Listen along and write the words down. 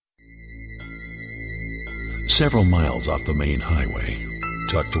Several miles off the main highway,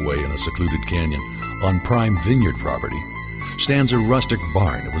 tucked away in a secluded canyon on prime vineyard property, stands a rustic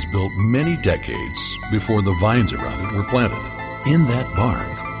barn that was built many decades before the vines around it were planted. In that barn,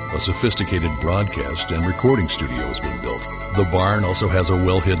 a sophisticated broadcast and recording studio has been built. The barn also has a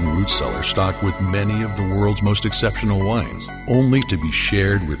well-hidden root cellar stocked with many of the world's most exceptional wines, only to be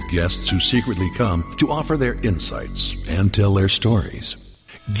shared with guests who secretly come to offer their insights and tell their stories.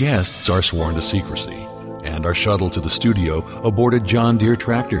 Guests are sworn to secrecy and are shuttled to the studio aboard a John Deere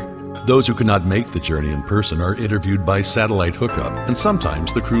tractor. Those who cannot make the journey in person are interviewed by satellite hookup, and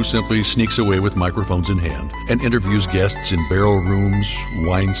sometimes the crew simply sneaks away with microphones in hand and interviews guests in barrel rooms,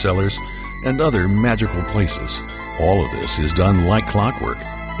 wine cellars, and other magical places. All of this is done like clockwork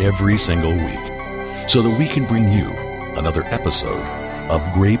every single week, so that we can bring you another episode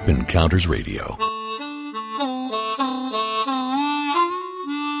of Grape Encounters Radio.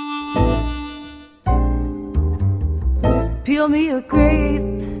 Peel me a grape,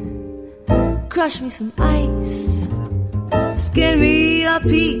 crush me some ice, skin me a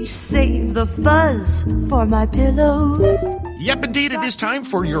peach, save the fuzz for my pillow. Yep, indeed, it is time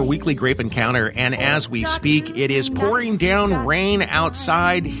for your weekly Grape Encounter, and as we speak, it is pouring down rain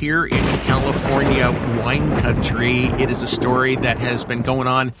outside here in California wine country. It is a story that has been going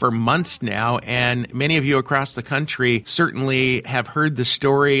on for months now, and many of you across the country certainly have heard the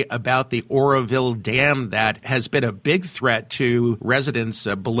story about the Oroville Dam that has been a big threat to residents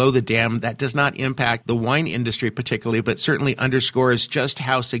below the dam. That does not impact the wine industry particularly, but certainly underscores just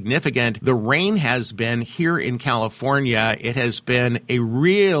how significant the rain has been here in California. It has been a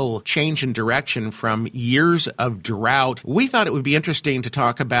real change in direction from years of drought. We thought it would be interesting to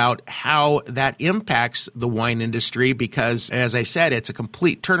talk about how that impacts the wine industry because, as I said, it's a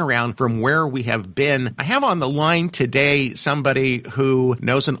complete turnaround from where we have been. I have on the line today somebody who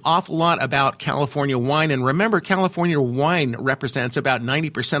knows an awful lot about California wine. And remember, California wine represents about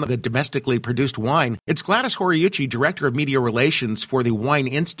 90% of the domestically produced wine. It's Gladys Horiuchi, Director of Media Relations for the Wine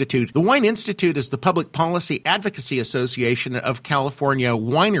Institute. The Wine Institute is the public policy advocacy association of California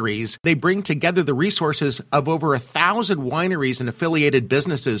wineries. They bring together the resources of over 1,000 wineries and affiliated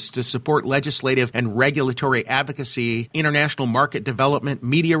businesses to support legislative and regulatory advocacy, international market development,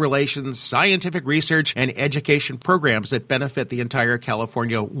 media relations, scientific research, and education programs that benefit the entire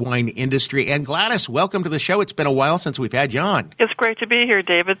California wine industry. And Gladys, welcome to the show. It's been a while since we've had you on. It's great to be here,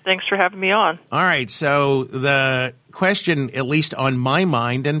 David. Thanks for having me on. All right, so the question, at least on my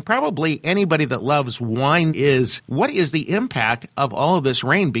mind, and probably anybody that loves wine, is what is the impact of all of this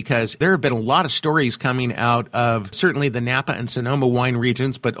rain? Because there have been a lot of stories coming out of certainly the Napa and Sonoma wine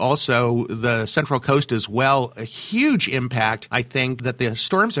regions, but also the Central Coast as well. A huge impact, I think, that the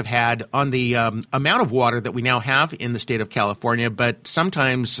storms have had on the amount of water that we now have in the state of California, but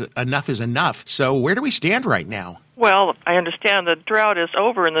sometimes enough is enough. So where do we stand right now? Well, I understand the drought is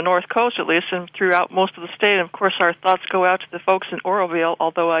over in the North Coast, at least, and throughout most of the state. And, of course, our thoughts go out to the folks in Oroville,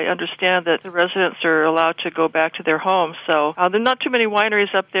 although I understand that the residents are allowed to go back to their homes. So there are not too many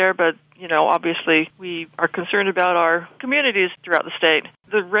wineries up there, but, obviously we are concerned about our communities throughout the state.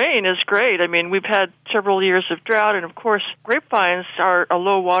 The rain is great. I mean, we've had several years of drought, and of course, grapevines are a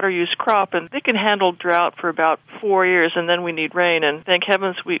low water use crop, and they can handle drought for about 4 years, and then we need rain. And thank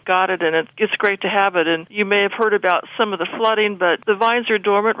heavens we got it, and it's great to have it. And you may have heard about some of the flooding, but the vines are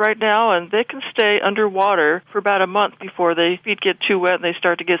dormant right now, and they can stay underwater for about a month before the feet get too wet and they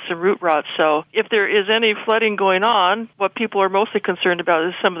start to get some root rot. So if there is any flooding going on, what people are mostly concerned about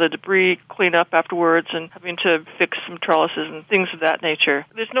is some of the debris cleanup afterwards and having to fix some trellises and things of that nature.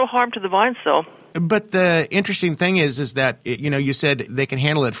 There's no harm to the vines, though. But the interesting thing is that, you said they can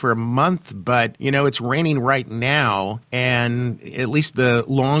handle it for a month, but, it's raining right now, and at least the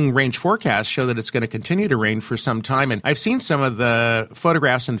long-range forecasts show that it's going to continue to rain for some time. And I've seen some of the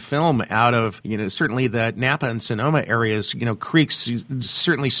photographs and film out of, certainly the Napa and Sonoma areas, creeks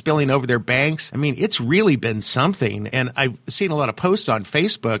certainly spilling over their banks. I mean, it's really been something. And I've seen a lot of posts on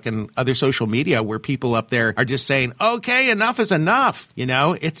Facebook and other social media where people up there are just saying, okay, enough is enough.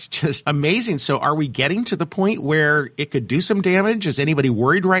 It's just amazing. So are we getting to the point where it could do some damage? Is anybody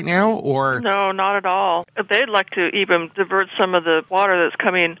worried right now? Or No, not at all. They'd like to even divert some of the water that's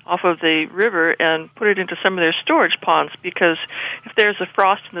coming off of the river and put it into some of their storage ponds, because if there's a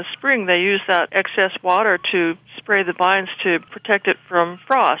frost in the spring, they use that excess water to spray the vines to protect it from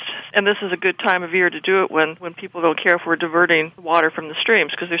frost. And this is a good time of year to do it when people don't care if we're diverting water from the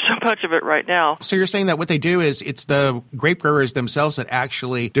streams, because there's so much of it right now. So you're saying that what they do is it's the grape growers themselves that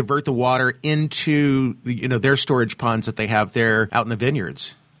actually divert the water into their storage ponds that they have there out in the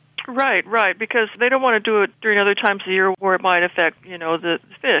vineyards? Right, because they don't want to do it during other times of the year where it might affect, the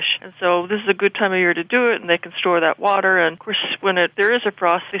fish. And so this is a good time of year to do it, and they can store that water. And, of course, when there is a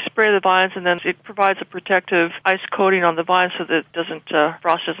frost, they spray the vines, and then it provides a protective ice coating on the vines so that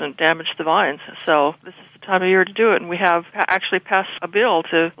frost doesn't damage the vines. So this is the time of year to do it, and we have actually passed a bill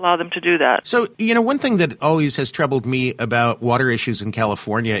to allow them to do that. So, one thing that always has troubled me about water issues in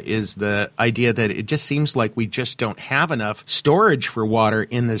California is the idea that it just seems like we just don't have enough storage for water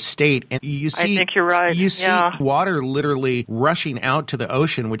in the state. And I think you're right. You see water literally rushing out to the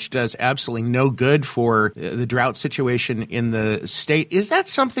ocean, which does absolutely no good for the drought situation in the state. Is that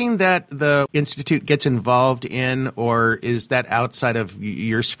something that the Institute gets involved in, or is that outside of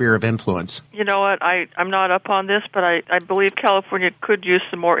your sphere of influence? You know what? I'm not up on this, but I believe California could use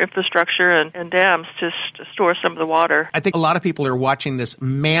some more infrastructure and dams to store some of the water. I think a lot of people are watching this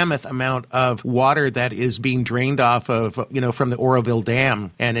mammoth amount of water that is being drained off of, from the Oroville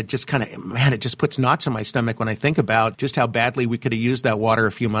Dam. And it just it just puts knots in my stomach when I think about just how badly we could have used that water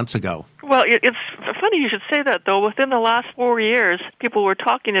a few months ago. Well, it's funny you should say that, though. Within the last 4 years, people were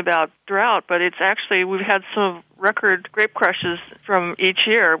talking about drought, but it's actually, we've had some record grape crushes from each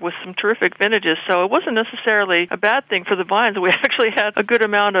year with some terrific vintages. So it wasn't necessarily a bad thing for the vines. We actually had a good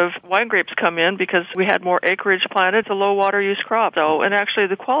amount of wine grapes come in because we had more acreage planted. It's a low water use crop. So, and actually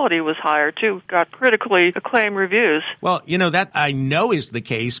the quality was higher too. Got critically acclaimed reviews. Well, that I know is the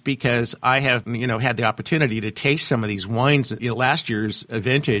case because I have, had the opportunity to taste some of these wines. Last year's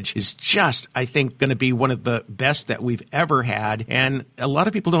vintage is just, I think, going to be one of the best that we've ever had. And a lot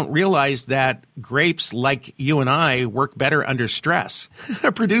of people don't realize that grapes like you and I work better under stress,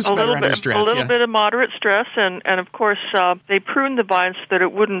 produce better under stress. A little bit of moderate stress, and of course, they pruned the vines so that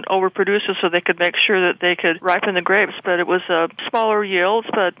it wouldn't overproduce so they could make sure that they could ripen the grapes. But it was smaller yields,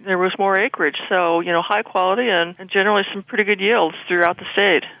 but there was more acreage. So, high quality and generally some pretty good yields throughout the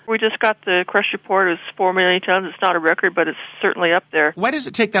state. We just got the crush report. It was 4 million tons. It's not a record, but it's certainly up there. Why does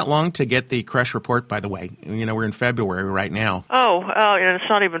it take that long to get the crush report, by the way? We're in February right now. And it's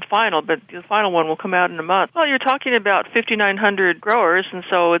not even final, but the final one will come out in a month. Well, you're talking about 5,900 growers, and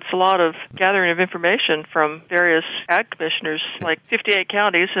so it's a lot of gathering of information from various ag commissioners, like 58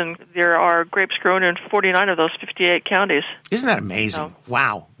 counties, and there are grapes grown in 49 of those 58 counties. Isn't that amazing?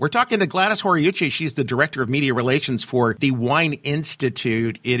 Wow. We're talking to Gladys Horiuchi. She's the Director of Media Relations for the Wine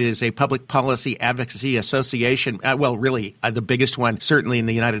Institute. It is a public policy advocacy association, the biggest one, certainly in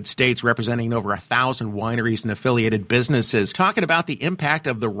the United States, representing over 1,000 wineries and affiliated businesses. Talking about the impact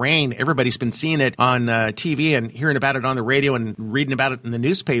of the rain. Everybody's been seeing it on TV and hearing about it on the radio and reading about it in the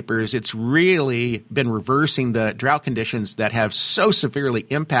newspapers. It's really been reversing the drought conditions that have so severely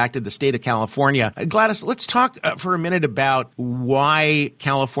impacted the state of California. Gladys, let's talk for a minute about why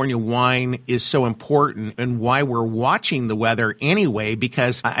California wine is so important and why we're watching the weather anyway,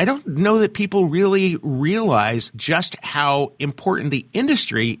 because I don't know that people really realize just how important the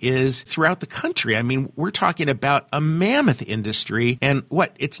industry is throughout the country. I mean, we're talking about a mammoth industry, and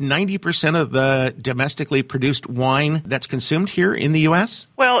it's 90% of the domestically produced wine that's consumed here in the U.S.?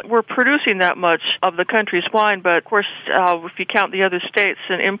 Well, we're producing that much of the country's wine, but of course, if you count the other states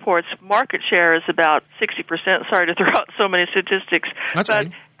and imports, market share is about 60%. Sorry to throw out so many statistics. That's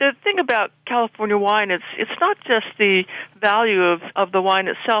right. The thing about California wine, it's not just the value of the wine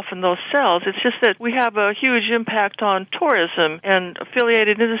itself and those sales. It's just that we have a huge impact on tourism and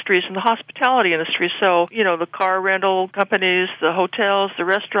affiliated industries and the hospitality industry. So, the car rental companies, the hotels, the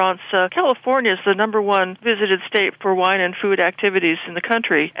restaurants. California is the number one visited state for wine and food activities in the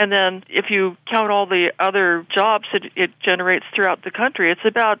country. And then if you count all the other jobs it generates throughout the country, it's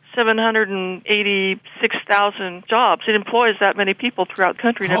about 786,000 jobs. It employs that many people throughout the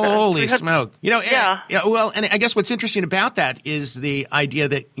country. Holy smoke. Yeah. And I guess what's interesting about that is the idea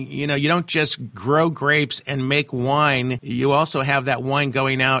that, you don't just grow grapes and make wine. You also have that wine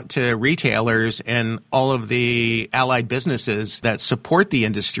going out to retailers and all of the allied businesses that support the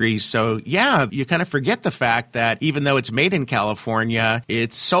industry. So, you kind of forget the fact that even though it's made in California,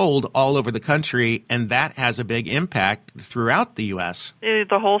 it's sold all over the country, and that has a big impact throughout the U.S.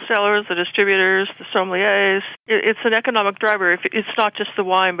 The wholesalers, the distributors, the sommeliers. It's an economic driver. It's not just the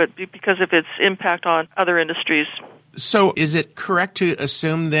wine, but because of its impact on other industries. So is it correct to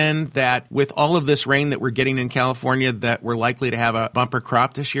assume then that with all of this rain that we're getting in California that we're likely to have a bumper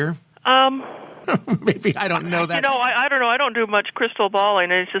crop this year? Maybe. I don't know that. I don't know. I don't do much crystal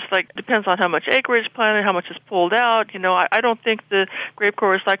balling. It's just depends on how much acreage planted, how much is pulled out. I don't think the grape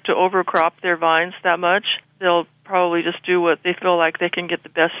growers like to overcrop their vines that much. They'll probably just do what they feel like they can get the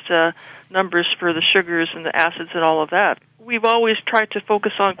best numbers for the sugars and the acids and all of that. we've always tried to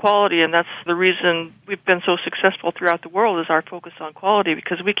focus on quality, and that's the reason we've been so successful throughout the world is our focus on quality,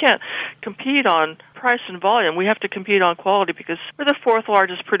 because we can't compete on price and volume. We have to compete on quality because we're the fourth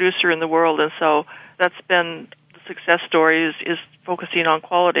largest producer in the world, and so that's been the success story is focusing on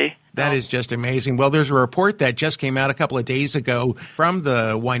quality. That is just amazing. Well, there's a report that just came out a couple of days ago from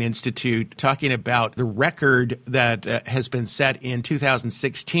the Wine Institute talking about the record that has been set in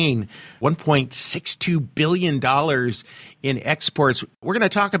 2016, $1.62 billion in exports. We're going to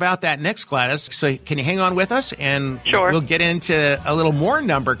talk about that next, Gladys. So can you hang on with us? And Sure. We'll get into a little more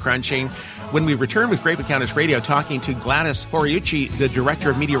number crunching when we return with Grape Encounters Radio, talking to Gladys Horiuchi, the Director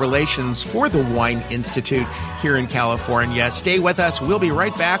of Media Relations for the Wine Institute here in California. Stay with us. We'll be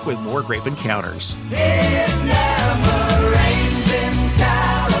right back with more Grape Encounters. It never rains in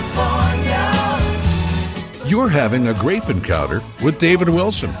California. You're having a Grape Encounter with David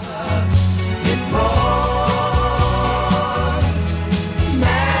Wilson. It pours,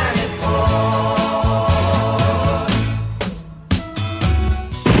 man, it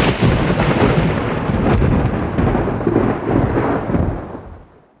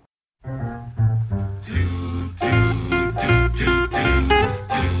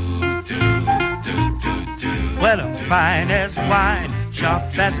Well, I'm fine as wine,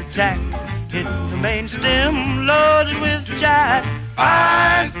 sharp as a tack, hitting the main stem, loaded with jive.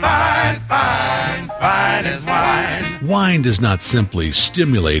 Fine, fine, fine, fine as wine. Wine does not simply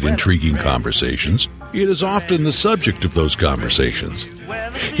stimulate intriguing conversations. It is often the subject of those conversations.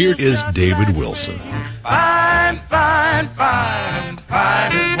 Here is David Wilson. Fine, fine, fine,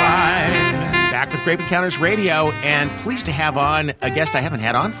 fine as wine. Back with Grape Encounters Radio, and pleased to have on a guest I haven't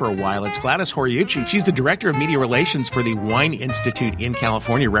had on for a while. It's Gladys Horiuchi. She's the Director of Media Relations for the Wine Institute in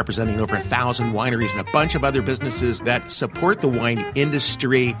California, representing over 1,000 wineries and a bunch of other businesses that support the wine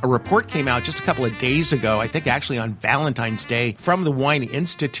industry. A report came out just a couple of days ago, I think actually on Valentine's Day, from the Wine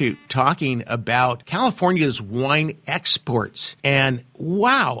Institute talking about California's wine exports. And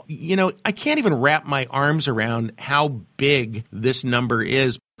wow, I can't even wrap my arms around how big this number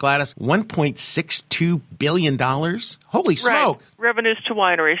is. Gladys, $1.62 billion? Holy smoke. Right. Revenues to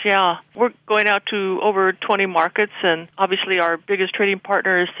wineries, yeah. We're going out to over 20 markets, and obviously our biggest trading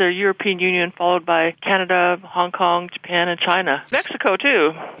partner is the European Union, followed by Canada, Hong Kong, Japan, and China. Mexico,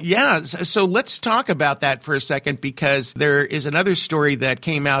 too. Yeah, so let's talk about that for a second, because there is another story that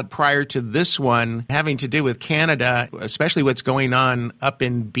came out prior to this one having to do with Canada, especially what's going on up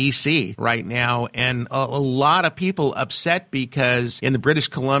in BC right now, and a lot of people upset because in the British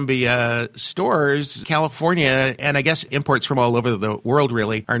Columbia stores, California, and I guess imports from all over the world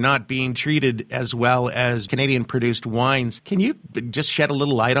really, are not being treated as well as Canadian-produced wines. Can you just shed a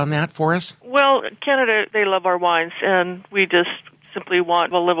little light on that for us? Well, Canada, they love our wines, and we just simply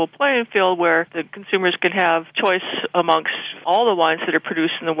want a level playing field where the consumers can have choice amongst all the wines that are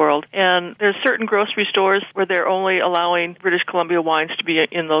produced in the world. And there's certain grocery stores where they're only allowing British Columbia wines to be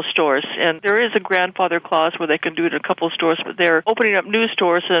in those stores. And there is a grandfather clause where they can do it in a couple of stores, but they're opening up new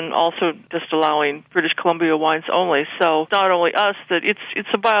stores and also just allowing British Columbia wines only. So not only us, that it's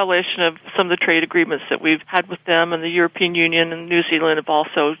a violation of some of the trade agreements that we've had with them, and the European Union and New Zealand have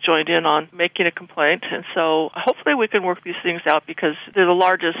also joined in on making a complaint. And so hopefully we can work these things out, because they're the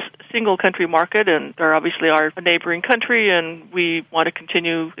largest single country market, and they're obviously our neighboring country, and we want to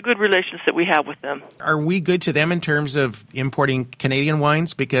continue the good relations that we have with them. Are we good to them in terms of importing Canadian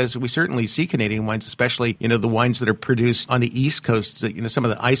wines? Because we certainly see Canadian wines, especially, the wines that are produced on the East Coast, some of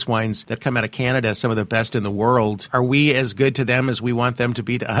the ice wines that come out of Canada, some of the best in the world. Are we as good to them as we want them to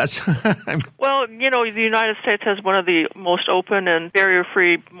be to us? Well, the United States has one of the most open and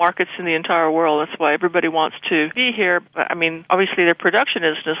barrier-free markets in the entire world. That's why everybody wants to be here. I mean, obviously their production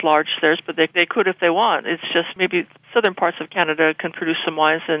isn't as large as theirs, but they could if they want. It's just maybe southern parts of Canada can produce some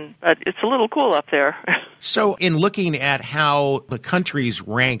wines, but it's a little cool up there. So in looking at how the countries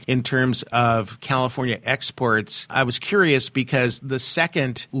rank in terms of California exports, I was curious because the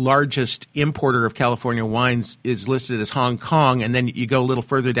second largest importer of California wines is listed as Hong Kong, and then you go a little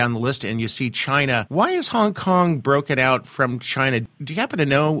further down the list and you see China. Why is Hong Kong broken out from China? Do you happen to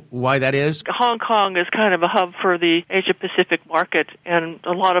know why that is? Hong Kong is kind of a hub for the Asia-Pacific market, and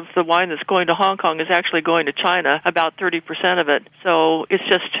a lot of the wine that's going to Hong Kong is actually going to China, about 30% of it. So it's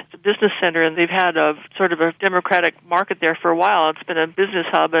just a business center, and they've had a sort of a democratic market there for a while. It's been a business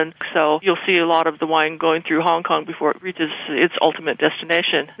hub, and so you'll see a lot of the wine going through Hong Kong before it reaches its ultimate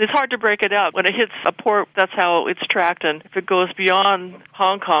destination. It's hard to break it out. When it hits a port, that's how it's tracked, and if it goes beyond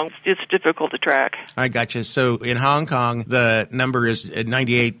Hong Kong, it's difficult to track. I gotcha. So in Hong Kong, the number is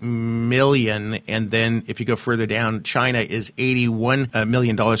 98 million, and then if you go further down, China is $81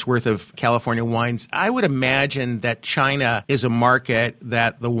 million worth of California wines. I would imagine that China China is a market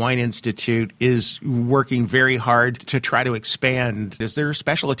that the Wine Institute is working very hard to try to expand. Is there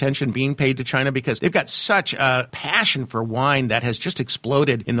special attention being paid to China? Because they've got such a passion for wine that has just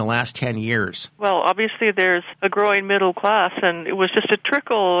exploded in the last 10 years. Well, obviously there's a growing middle class, and it was just a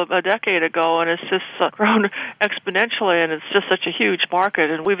trickle a decade ago, and it's just grown exponentially, and it's just such a huge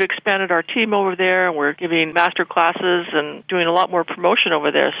market. And we've expanded our team over there, and we're giving master classes and doing a lot more promotion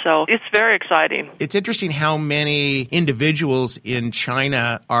over there. So it's very exciting. It's interesting how many individuals in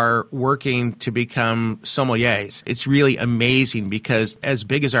China are working to become sommeliers. It's really amazing because as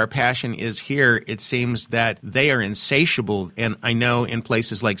big as our passion is here, it seems that they are insatiable. And I know in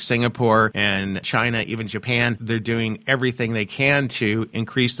places like Singapore and China, even Japan, they're doing everything they can to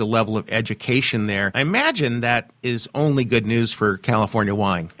increase the level of education there. I imagine that is only good news for California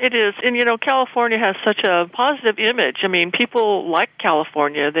wine. It is. And, California has such a positive image. I mean, people like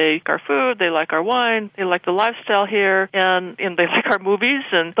California. They like our food, they like our wine, they like the lifestyle here, and they like our movies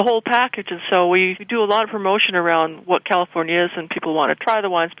and the whole package. And so we do a lot of promotion around what California is, and people want to try the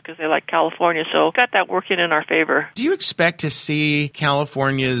wines because they like California. So got that working in our favor. Do you expect to see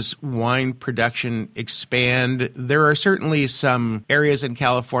California's wine production expand? There are certainly some areas in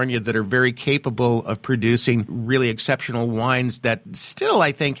California that are very capable of producing really exceptional wines that still,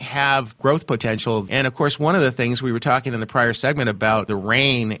 I think, have growth potential. And of course, one of the things we were talking in the prior segment about the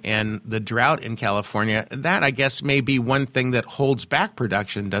rain and the drought in California, that I guess may be one thing that holds back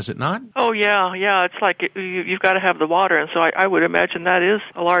production, does it not? Oh, yeah. It's like you've got to have the water, and so I would imagine that is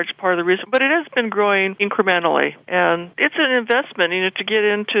a large part of the reason. But it has been growing incrementally, and it's an investment. To get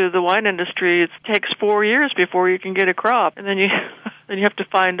into the wine industry, it takes 4 years before you can get a crop, and then you have to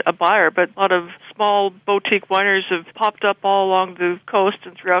find a buyer. But a lot of small boutique wineries have popped up all along the coast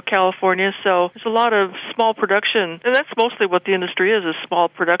and throughout California, so there's a lot of small production, and that's mostly what the industry is small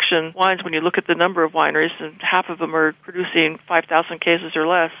production wines when you look at the number of wineries, and half of them are producing 5,000 cases or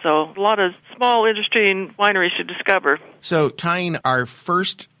less, so a lot of small, interesting wineries to discover. So tying our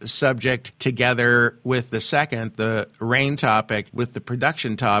first subject together with the second, the rain topic, with the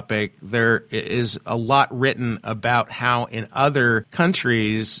production topic, there is a lot written about how in other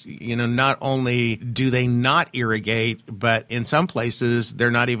countries, not only do they not irrigate, but in some places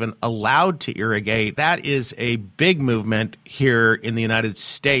they're not even allowed to irrigate. That is a big movement here in the United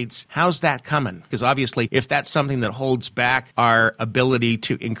States. How's that coming? Because obviously, if that's something that holds back our ability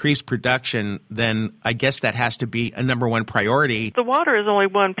to increase production, then I guess that has to be a number one priority. The water is only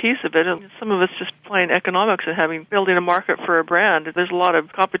one piece of it. Some of it's just plain economics and building a market for a brand. There's a lot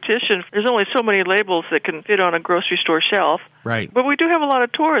of competition. There's only so many labels that can fit on a grocery store shelf. Right. But we do have a lot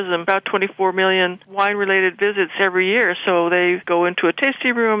of tourism, about 24 million wine-related visits every year. So they go into a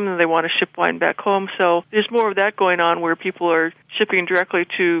tasting room and they want to ship wine back home. So there's more of that going on where people are shipping directly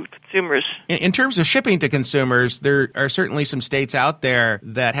to consumers. In terms of shipping to consumers, there are certainly some states out there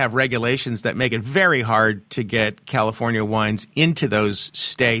that have regulations that make it very hard to get California wines into those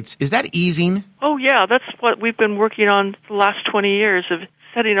states. Is that easing? Oh, yeah. That's what we've been working on the last 20 years of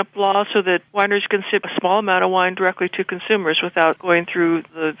setting up laws so that wineries can ship a small amount of wine directly to consumers without going through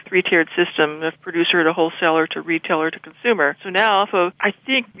the three-tiered system of producer to wholesaler to retailer to consumer. So now, I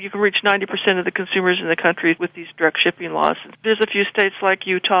think you can reach 90% of the consumers in the country with these direct shipping laws. There's a few states like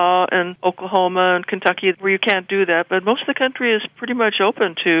Utah and Oklahoma and Kentucky where you can't do that, but most of the country is pretty much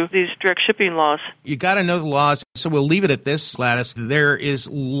open to these direct shipping laws. You got to know the laws, so we'll leave it at this, Gladys. There is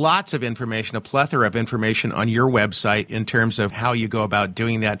lots of information, a plethora of information on your website in terms of how you go about doing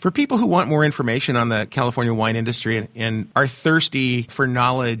that. For people who want more information on the California wine industry and are thirsty for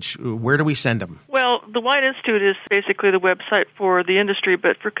knowledge, where do we send them? Well, the Wine Institute is basically the website for the industry,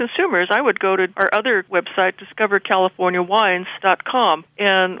 but for consumers, I would go to our other website, discovercaliforniawines.com,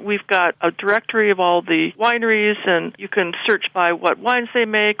 and we've got a directory of all the wineries, and you can search by what wines they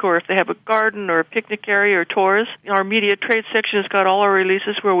make, or if they have a garden or a picnic area or tours. Our media trade section has got all our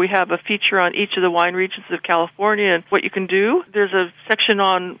releases where we have a feature on each of the wine regions of California and what you can do. There's a section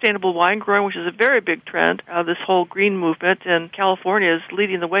on sustainable wine growing, which is a very big trend, this whole green movement, and California is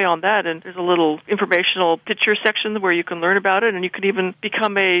leading the way on that, and there's a little informational picture section where you can learn about it, and you can even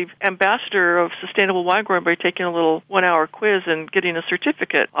become a ambassador of sustainable wine growing by taking a little 1-hour quiz and getting a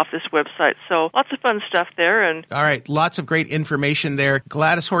certificate off this website. So lots of fun stuff there. And all right, lots of great information there.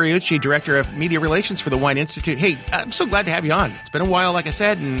 Gladys Horiuchi, Director of Media Relations for the Wine Institute. Hey, I'm so glad to have you on. It's been a while, like I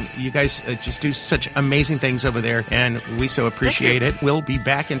said, and you guys just do such amazing things over there, and we so appreciate it. We'll be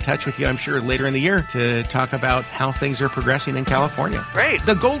back in touch with you, I'm sure, later in the year to talk about how things are progressing in California. Great.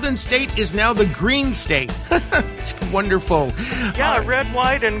 The Golden State is now the Green State. It's wonderful. Yeah, red,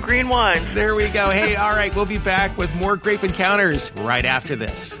 white, and green wine. There we go. Hey, all right, we'll be back with more Grape Encounters right after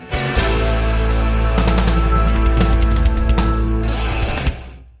this.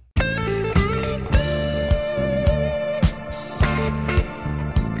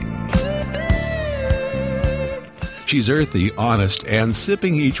 She's earthy, honest, and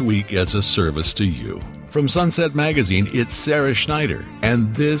sipping each week as a service to you. From Sunset Magazine, it's Sarah Schneider,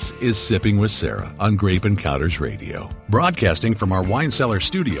 and this is Sipping with Sarah on Grape Encounters Radio. Broadcasting from our wine cellar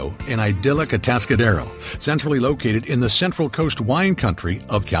studio in idyllic Atascadero, centrally located in the Central Coast wine country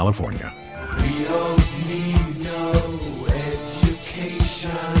of California. We don't need no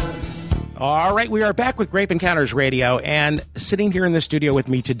education. All right, we are back with Grape Encounters Radio, and sitting here in the studio with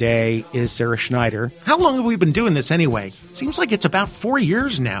me today is Sarah Schneider. How long have we been doing this anyway? Seems like it's about 4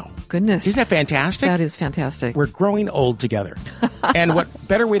 years now. Goodness. Isn't that fantastic? That is fantastic. We're growing old together. And what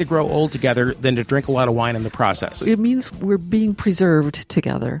better way to grow old together than to drink a lot of wine in the process? It means we're being preserved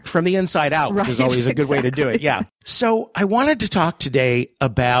together. From the inside out, which is Right, always a good way to do it. exactly. Yeah. So I wanted to talk today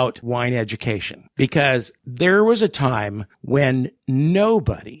about wine education, because there was a time when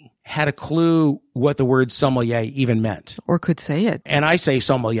nobody had a clue what the word sommelier even meant. Or could say it. And I say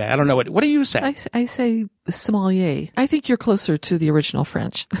sommelier. I don't know what do you say? I say sommelier. I think you're closer to the original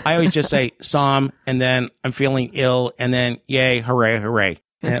French. I always just say somm, and then I'm feeling ill, and then yay, hooray, hooray.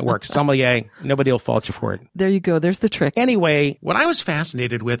 And it works. Sommelier, nobody will fault you for it. There you go. There's the trick. Anyway, what I was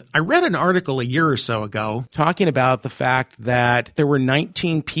fascinated with, I read an article a year or so ago talking about the fact that there were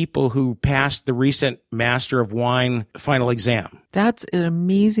 19 people who passed the recent Master of Wine final exam. That's an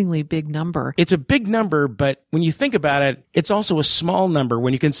amazingly big number. It's a big number, but when you think about it, it's also a small number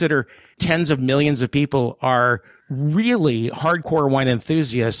when you consider tens of millions of people are really hardcore wine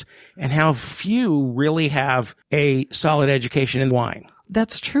enthusiasts and how few really have a solid education in wine.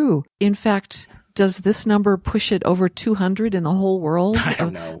 That's true. In fact, does this number push it over 200 in the whole world? I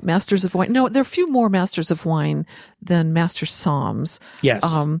don't know. Masters of wine. No, there are a few more masters of wine than master somms. Yes.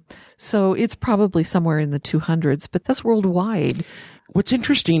 So it's probably somewhere in the 200s, but that's worldwide. What's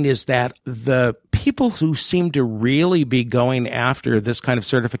interesting is that the people who seem to really be going after this kind of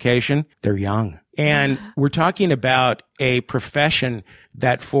certification, they're young. And we're talking about a profession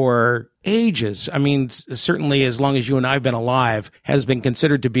that for ages, I mean, certainly as long as you and I have been alive, has been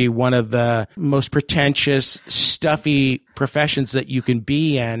considered to be one of the most pretentious, stuffy professions that you can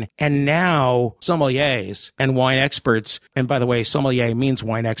be in. And now sommeliers and wine experts, and by the way, sommelier means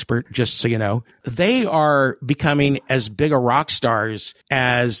wine expert, just so you know, they are becoming as big a rock stars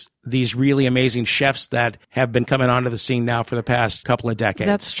as these really amazing chefs that have been coming onto the scene now for the past couple of decades.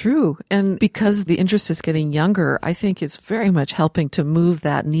 That's true. And because the interest is getting younger, I think it's very much helping to move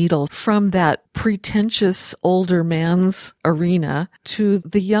that needle from that pretentious older man's arena to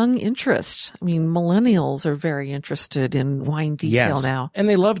the young interest. I mean, millennials are very interested in wine detail now. And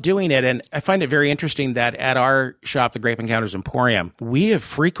they love doing it. And I find it very interesting that at our shop, the Grape Encounters Emporium, we have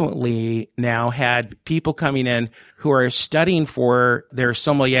frequently now had people coming in who are studying for their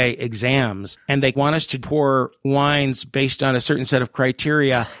sommelier exams, and they want us to pour wines based on a certain set of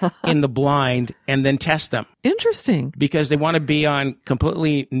criteria in the blind and then test them. Interesting. Because they want to be on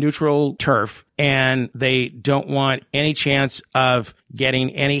completely neutral turf, and they don't want any chance of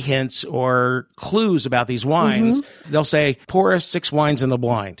getting any hints or clues about these wines. Mm-hmm. They'll say, pour us 6 wines in the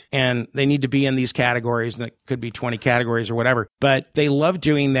blind, and they need to be in these categories, and it could be 20 categories or whatever. But they love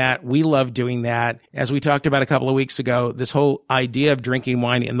doing that. We love doing that. As we talked about a couple of weeks ago, this whole idea of drinking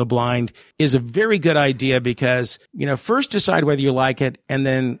wine in the blind is a very good idea because, you know, first decide whether you like it and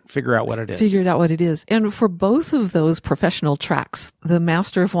then figure out what it is. Figure it out what it is. And for both of those professional tracks, the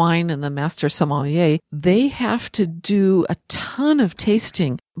Master of Wine and the Master Sommelier, they have to do a ton of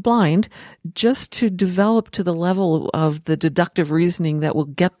tasting blind just to develop to the level of the deductive reasoning that will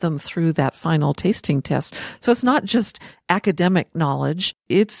get them through that final tasting test. So it's not just academic knowledge,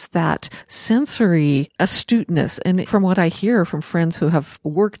 it's that sensory astuteness. And from what I hear from friends who have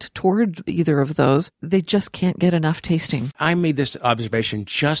worked toward either of those, they just can't get enough tasting. I made this observation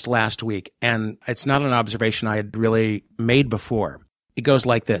just last week, and it's not an observation I had really made before. It goes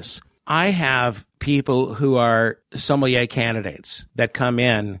like this. I have people who are sommelier candidates that come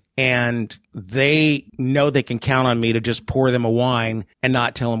in and they know they can count on me to just pour them a wine and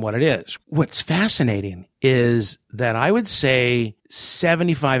not tell them what it is. What's fascinating is that I would say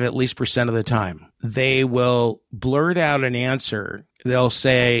 75 at least % of the time, they will blurt out an answer. They'll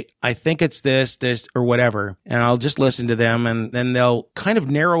say, I think it's this, or whatever. And I'll just listen to them. And then they'll kind of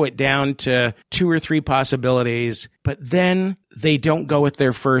narrow it down to 2 or 3 possibilities. But then they don't go with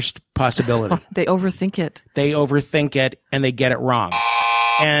their first possibility. They overthink it. They overthink it and they get it wrong.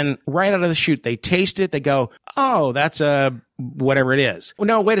 And right out of the chute, they taste it. They go, oh, that's a whatever it is. Well,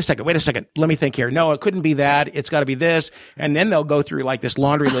 no, wait a second. Let me think here. No, it couldn't be that. It's got to be this. And then they'll go through like this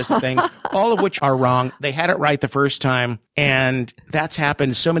laundry list of things, all of which are wrong. They had it right the first time. And that's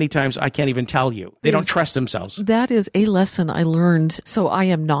happened so many times, I can't even tell you. They don't trust themselves. That is a lesson I learned. So I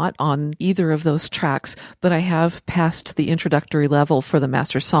am not on either of those tracks, but I have passed the introductory level for the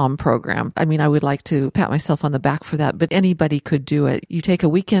Master Somm program. I mean, I would like to pat myself on the back for that, but anybody could do it. You take a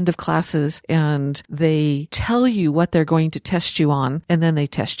weekend of classes and they tell you what they're going to test you on, and then they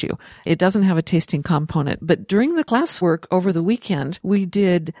test you. It doesn't have a tasting component, but during the classwork over the weekend, we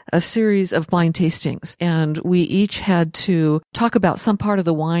did a series of blind tastings, and we each had to talk about some part of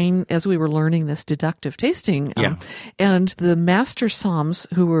the wine as we were learning this deductive tasting. And the Master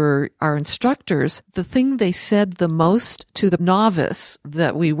Somms, who were our instructors, the thing they said the most to the novice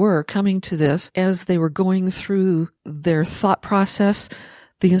that we were coming to this, as they were going through their thought process,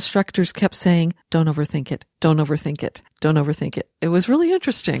 the instructors kept saying, don't overthink it. Don't overthink it. Don't overthink it. It was really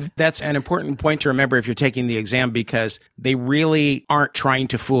interesting. That's an important point to remember if you're taking the exam, because they really aren't trying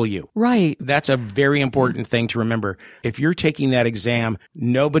to fool you. Right. That's a very important thing to remember. If you're taking that exam,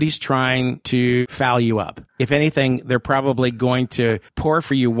 nobody's trying to foul you up. If anything, they're probably going to pour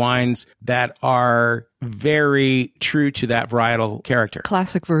for you wines that are very true to that varietal character.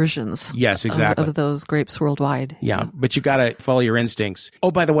 Classic versions. Yes, exactly. Of those grapes worldwide. Yeah, but you got to follow your instincts.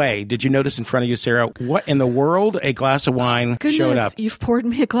 Oh, by the way, did you notice in front of you, Sarah, what in the world? A glass of wine showed up. You've poured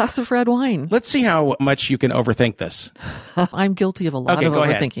me a glass of red wine. Let's see how much you can overthink this. I'm guilty of a lot of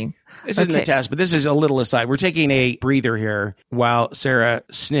overthinking. This isn't a test, but this is a little aside. We're taking a breather here while Sarah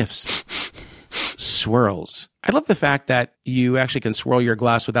sniffs, swirls. I love the fact that you actually can swirl your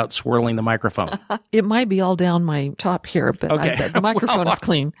glass without swirling the microphone. It might be all down my top here, but okay. The microphone is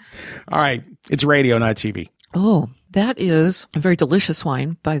clean. All right. It's radio, not TV. Oh, that is a very delicious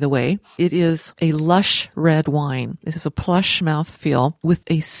wine, by the way. It is a lush red wine. It has a plush mouthfeel with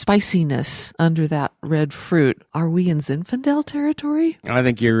a spiciness under that red fruit. Are we in Zinfandel territory? I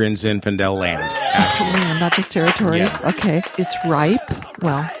think you're in Zinfandel land, actually. Land, not just territory? Yeah. Okay. It's ripe.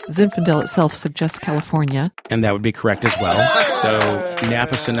 Well, Zinfandel itself suggests California. And that would be correct as well. So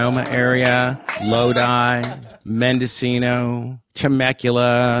Napa-Sonoma area, Lodi, Mendocino,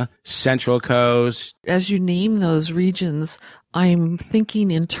 Temecula, Central Coast. As you name those regions, I'm thinking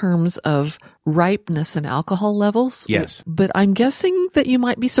in terms of ripeness and alcohol levels. Yes. But I'm guessing that you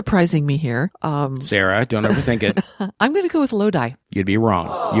might be surprising me here. Sarah, don't overthink it. I'm going to go with Lodi. You'd be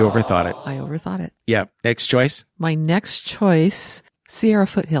wrong. You overthought it. I overthought it. Yeah. Next choice? My next choice, Sierra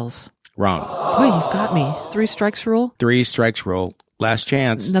Foothills. Wrong. Boy, you've got me. 3 strikes rule? 3 strikes rule. Last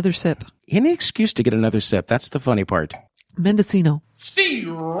chance. Another sip. Any excuse to get another sip. That's the funny part. Mendocino.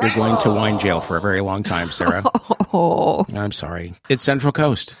 You're going to wine jail for a very long time, Sarah. Oh. I'm sorry. It's Central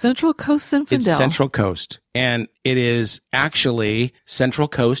Coast. Central Coast Zinfandel. It's Central Coast. And it is actually Central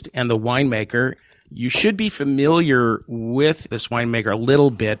Coast and the winemaker. You should be familiar with this winemaker a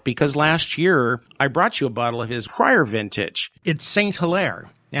little bit because last year I brought you a bottle of his prior vintage. It's Saint Hilaire.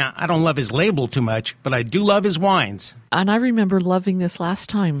 Now, I don't love his label too much, but I do love his wines. And I remember loving this last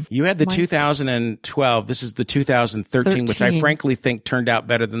time. You had the 2012. This is the 2013, which I frankly think turned out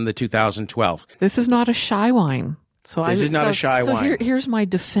better than the 2012. This is not a shy wine. This is not a shy wine. Here's my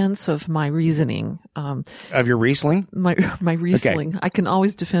defense of my reasoning. Of your Riesling? My Riesling. Okay. I can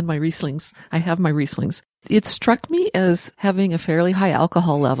always defend my Rieslings. I have my Rieslings. It struck me as having a fairly high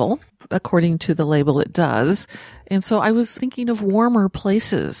alcohol level, according to the label it does. And so I was thinking of warmer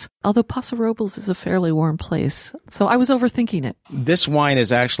places, although Paso Robles is a fairly warm place. So I was overthinking it. This wine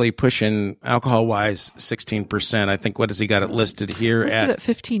is actually pushing, alcohol-wise, 16%. I think, what has he got it listed here at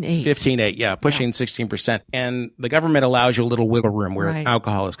 15.8. 15.8, yeah, pushing 16%. And the government allows you a little wiggle room where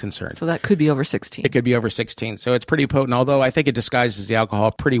alcohol is concerned. So that could be over 16. It could be over 16. So it's pretty potent, although I think it disguises the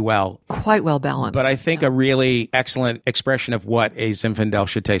alcohol pretty well. Quite well balanced. But I think a really excellent expression of what a Zinfandel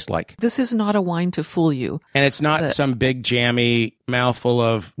should taste like. This is not a wine to fool you. And it's not some big jammy mouthful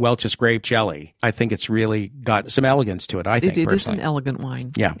of Welch's grape jelly. I think it's really got some elegance to it, I think, It is an elegant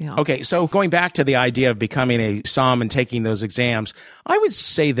wine. Yeah. Okay, so going back to the idea of becoming a somm and taking those exams, I would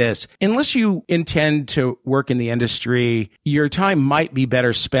say this. Unless you intend to work in the industry, your time might be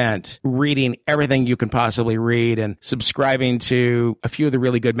better spent reading everything you can possibly read and subscribing to a few of the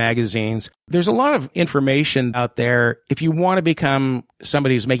really good magazines. There's a lot of information out there. If you want to become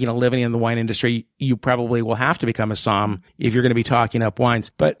somebody who's making a living in the wine industry, you probably will have to become a somm if you're going to be talking up wines.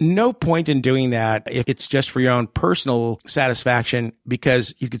 But no point in doing that if it's just for your own personal satisfaction,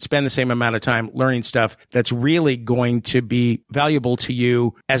 because you could spend the same amount of time learning stuff that's really going to be valuable to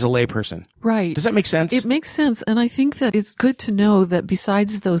you as a layperson. Right. Does that make sense? It makes sense. And I think that it's good to know that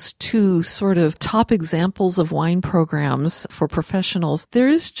besides those two sort of top examples of wine programs for professionals, there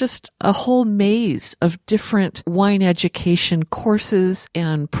is just a whole maze of different wine education courses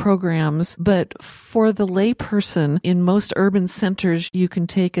and programs. But for the layperson, in most urban centers, you can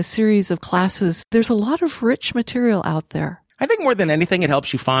take a series of classes. There's a lot of rich material out there. I think more than anything, it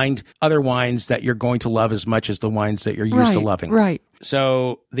helps you find other wines that you're going to love as much as the wines that you're used to loving. Right.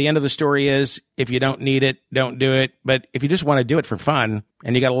 So the end of the story is, if you don't need it, don't do it. But if you just want to do it for fun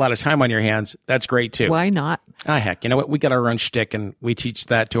and you got a lot of time on your hands, that's great too. Why not? Ah, heck, you know what? We got our own shtick and we teach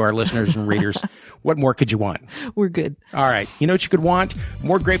that to our listeners and readers. What more could you want? We're good. All right. You know what you could want?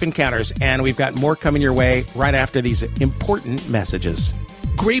 More Grape Encounters. And we've got more coming your way right after these important messages.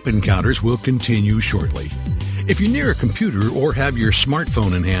 Grape Encounters will continue shortly. If you're near a computer or have your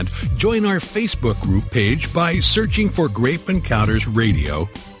smartphone in hand, join our Facebook group page by searching for Grape Encounters Radio.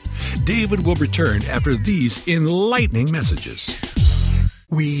 David will return after these enlightening messages.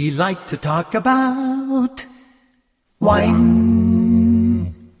 We like to talk about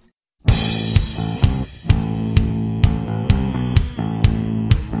wine.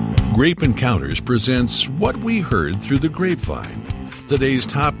 Grape Encounters presents What We Heard Through the Grapevine. Today's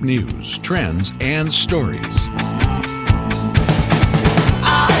top news, trends, and stories.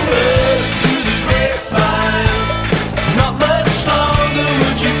 I heard through the grapevine, not much longer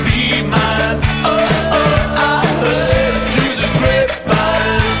would you be mine. I heard through the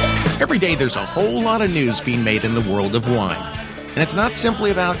grapevine. Every day there's a whole lot of news being made in the world of wine. And it's not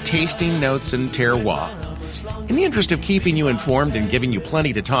simply about tasting notes and terroir. In the interest of keeping you informed and giving you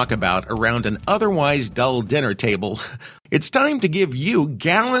plenty to talk about around an otherwise dull dinner table, it's time to give you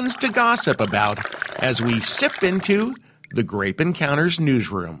gallons to gossip about as we sip into the Grape Encounters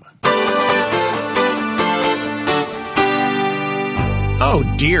newsroom. Oh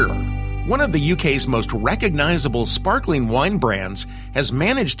dear! One of the UK's most recognizable sparkling wine brands has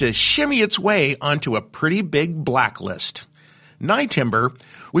managed to shimmy its way onto a pretty big blacklist. Nytimber,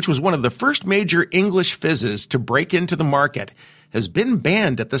 which was one of the first major English fizzes to break into the market, has been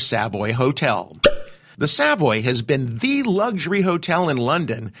banned at the Savoy Hotel. The Savoy has been the luxury hotel in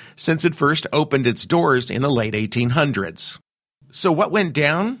London since it first opened its doors in the late 1800s. So what went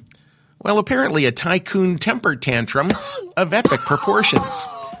down? Well, apparently a tycoon temper tantrum of epic proportions.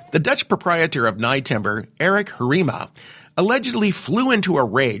 The Dutch proprietor of Nytimber, Eric Harima, allegedly flew into a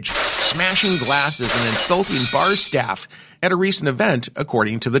rage, smashing glasses and insulting bar staff at a recent event,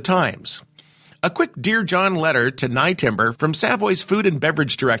 according to the Times. A quick Dear John letter to Nytimber from Savoy's food and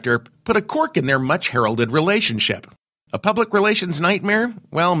beverage director put a cork in their much-heralded relationship. A public relations nightmare?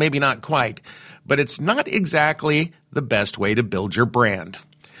 Well, maybe not quite, but it's not exactly the best way to build your brand.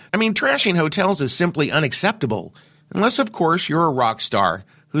 I mean, trashing hotels is simply unacceptable, unless, of course, you're a rock star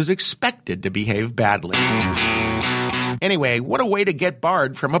who's expected to behave badly. Anyway, what a way to get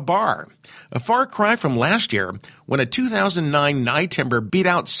barred from a bar. A far cry from last year, when a 2009 Nytimber beat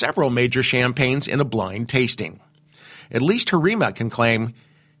out several major champagnes in a blind tasting. At least Harima can claim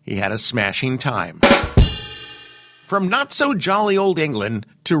he had a smashing time. From not-so-jolly old England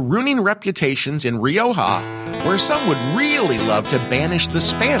to ruining reputations in Rioja, where some would really love to banish the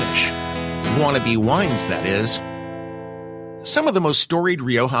Spanish. Wannabe wines, that is. Some of the most storied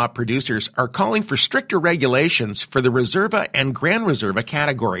Rioja producers are calling for stricter regulations for the Reserva and Gran Reserva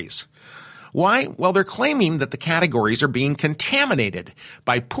categories. Why? Well, they're claiming that the categories are being contaminated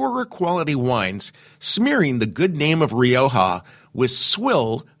by poorer quality wines, smearing the good name of Rioja with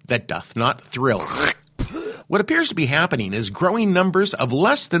swill that doth not thrill. What appears to be happening is growing numbers of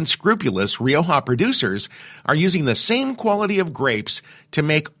less than scrupulous Rioja producers are using the same quality of grapes to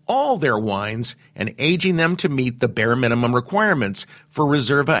make all their wines and aging them to meet the bare minimum requirements for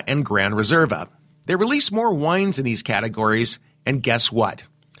Reserva and Gran Reserva. They release more wines in these categories, and guess what?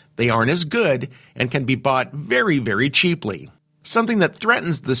 They aren't as good and can be bought very, very cheaply, something that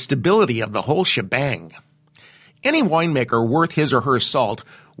threatens the stability of the whole shebang. Any winemaker worth his or her salt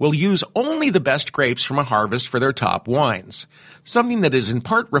will use only the best grapes from a harvest for their top wines, something that is in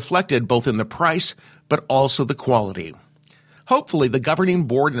part reflected both in the price but also the quality. Hopefully, the governing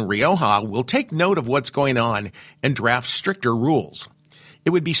board in Rioja will take note of what's going on and draft stricter rules.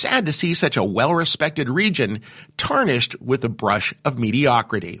 It would be sad to see such a well-respected region tarnished with a brush of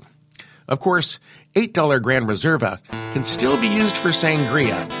mediocrity. Of course, $8 Gran Reserva can still be used for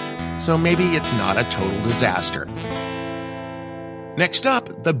sangria, so maybe it's not a total disaster. Next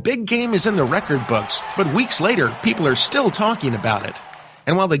up, the big game is in the record books, but weeks later, people are still talking about it.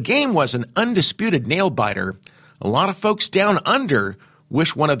 And while the game was an undisputed nail-biter, a lot of folks down under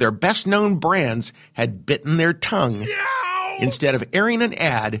wish one of their best-known brands had bitten their tongue. Instead of airing an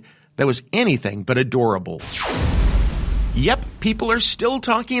ad that was anything but adorable. Yep, people are still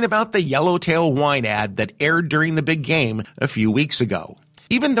talking about the Yellowtail wine ad that aired during the big game a few weeks ago.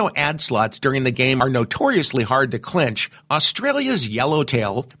 Even though ad slots during the game are notoriously hard to clinch, Australia's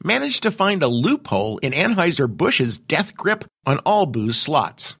Yellowtail managed to find a loophole in Anheuser-Busch's death grip on all booze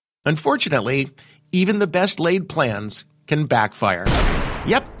slots. Unfortunately, even the best laid plans can backfire.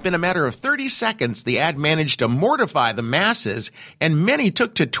 Yep, in a matter of 30 seconds, the ad managed to mortify the masses, and many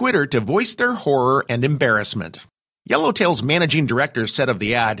took to Twitter to voice their horror and embarrassment. Yellowtail's managing director said of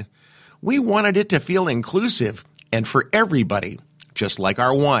the ad, "We wanted it to feel inclusive and for everybody, just like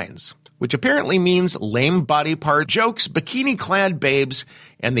our wines," which apparently means lame body part jokes, bikini-clad babes,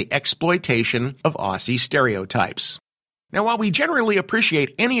 and the exploitation of Aussie stereotypes. Now, while we generally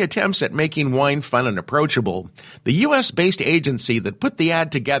appreciate any attempts at making wine fun and approachable, the U.S.-based agency that put the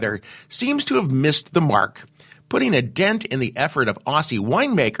ad together seems to have missed the mark, putting a dent in the effort of Aussie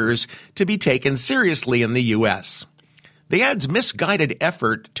winemakers to be taken seriously in the U.S. The ad's misguided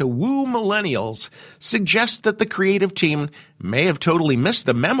effort to woo millennials suggests that the creative team may have totally missed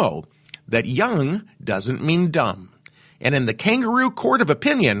the memo that young doesn't mean dumb. And in the kangaroo court of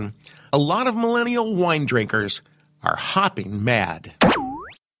opinion, a lot of millennial wine drinkers are hopping mad.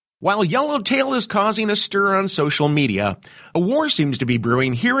 While Yellowtail is causing a stir on social media, a war seems to be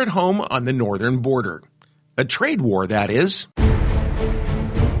brewing here at home on the northern border. A trade war, that is.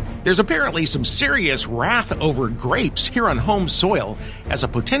 There's apparently some serious wrath over grapes here on home soil as a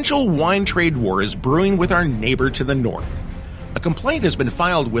potential wine trade war is brewing with our neighbor to the north. A complaint has been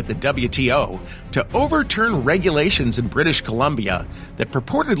filed with the WTO to overturn regulations in British Columbia that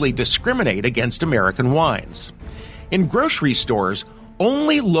purportedly discriminate against American wines. In grocery stores,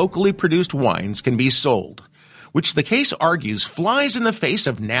 only locally produced wines can be sold, which the case argues flies in the face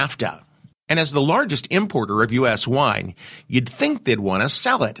of NAFTA. And as the largest importer of U.S. wine, you'd think they'd want to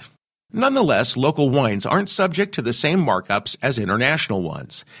sell it. Nonetheless, local wines aren't subject to the same markups as international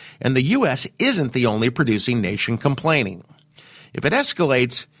ones, and the U.S. isn't the only producing nation complaining. If it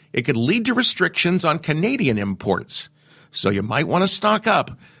escalates, it could lead to restrictions on Canadian imports, so you might want to stock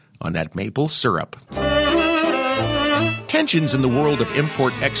up on that maple syrup. Tensions in the world of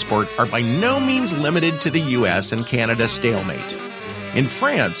import-export are by no means limited to the U.S. and Canada stalemate. In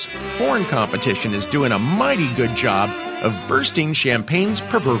France, foreign competition is doing a mighty good job of bursting Champagne's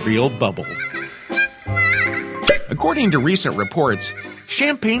proverbial bubble. According to recent reports,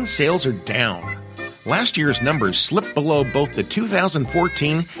 Champagne sales are down. Last year's numbers slipped below both the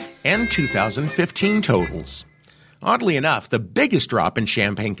 2014 and 2015 totals. Oddly enough, the biggest drop in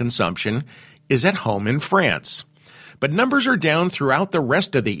Champagne consumption is at home in France. But numbers are down throughout the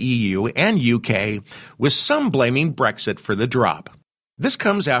rest of the EU and UK, with some blaming Brexit for the drop. This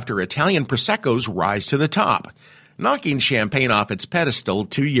comes after Italian Prosecco's rise to the top, knocking Champagne off its pedestal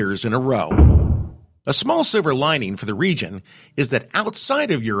 2 years in a row. A small silver lining for the region is that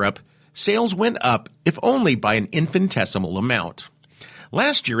outside of Europe, sales went up, if only by an infinitesimal amount.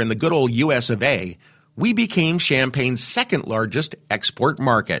 Last year in the good old US of A, we became Champagne's second largest export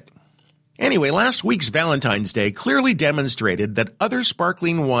market. Anyway, last week's Valentine's Day clearly demonstrated that other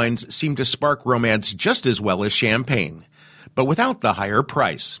sparkling wines seem to spark romance just as well as Champagne, but without the higher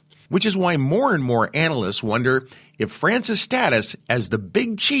price, which is why more and more analysts wonder if France's status as the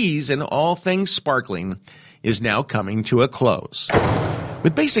big cheese in all things sparkling is now coming to a close.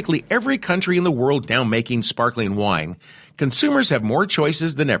 With basically every country in the world now making sparkling wine, consumers have more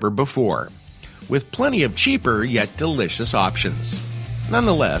choices than ever before, with plenty of cheaper yet delicious options.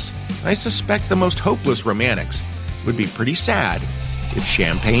 Nonetheless, I suspect the most hopeless romantics would be pretty sad if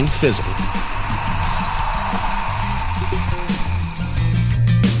Champagne fizzled.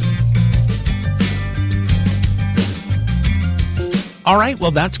 All right,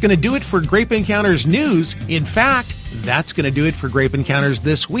 well, that's going to do it for Grape Encounters News. In fact, that's going to do it for Grape Encounters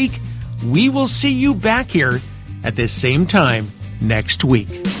this week. We will see you back here at this same time next week.